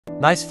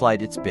Nice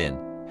flight it's been,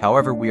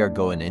 however we are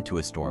going into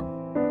a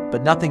storm.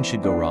 But nothing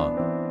should go wrong.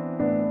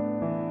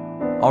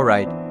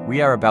 Alright,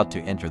 we are about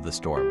to enter the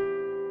storm.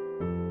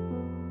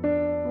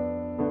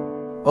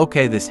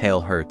 Okay, this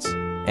hail hurts,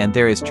 and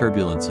there is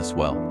turbulence as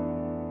well.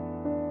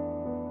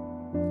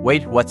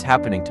 Wait, what's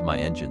happening to my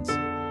engines?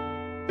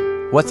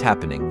 What's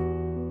happening?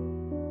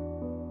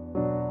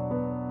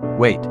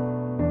 Wait.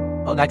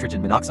 Oh,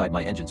 nitrogen monoxide,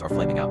 my engines are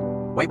flaming out.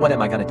 Wait, what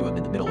am I gonna do? I'm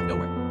in the middle of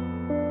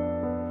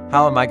nowhere.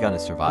 How am I gonna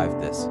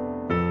survive this?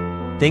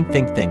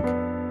 Think.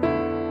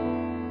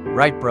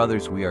 Right,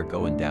 brothers, we are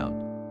going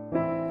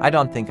down. I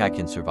don't think I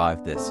can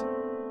survive this.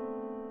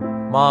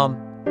 Mom,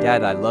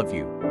 Dad, I love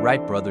you.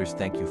 Right, brothers,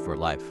 thank you for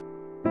life.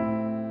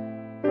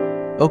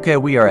 Okay,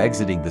 we are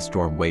exiting the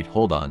storm. Wait,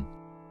 hold on.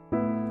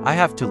 I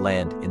have to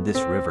land in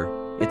this river.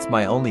 It's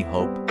my only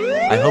hope.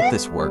 I hope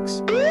this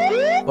works.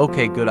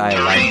 Okay, good, I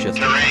aligned just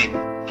in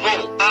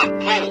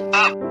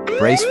time.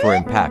 Brace for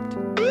impact.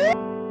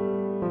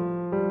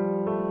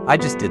 I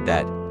just did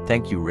that.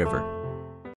 Thank you, river.